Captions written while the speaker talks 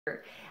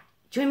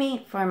Join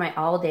me for my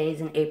All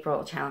Days in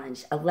April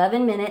challenge.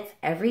 11 minutes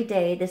every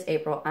day this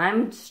April.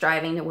 I'm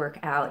striving to work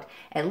out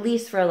at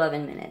least for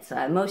 11 minutes.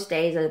 Most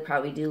days I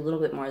probably do a little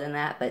bit more than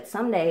that, but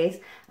some days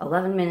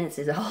 11 minutes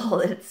is all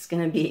it's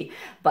going to be.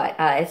 But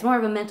it's more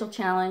of a mental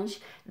challenge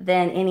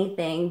than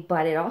anything,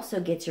 but it also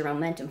gets your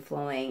momentum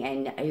flowing,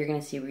 and you're going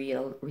to see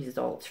real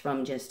results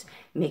from just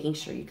making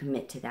sure you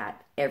commit to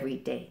that every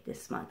day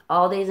this month.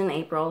 All days in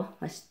April,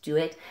 let's do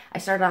it. I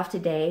started off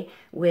today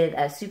with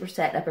a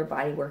superset upper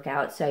body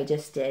workout, so I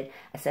just did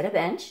a set of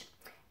bench,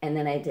 and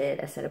then I did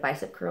a set of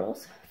bicep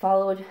curls,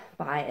 followed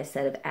by a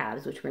set of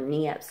abs, which were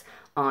knee-ups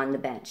on the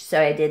bench. So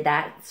I did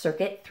that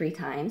circuit 3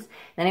 times.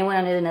 Then I went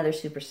on to another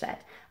superset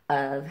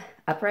of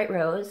upright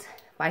rows,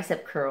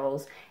 bicep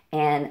curls,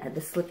 and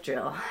the slip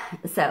drill.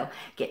 So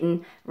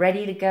getting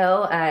ready to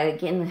go,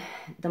 getting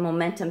the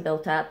momentum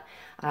built up,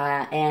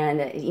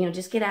 and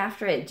just get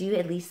after it. Do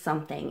at least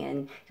something,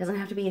 and it doesn't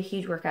have to be a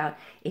huge workout.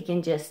 It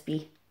can just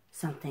be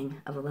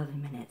something of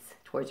 11 minutes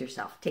towards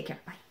yourself. Take care.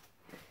 Bye.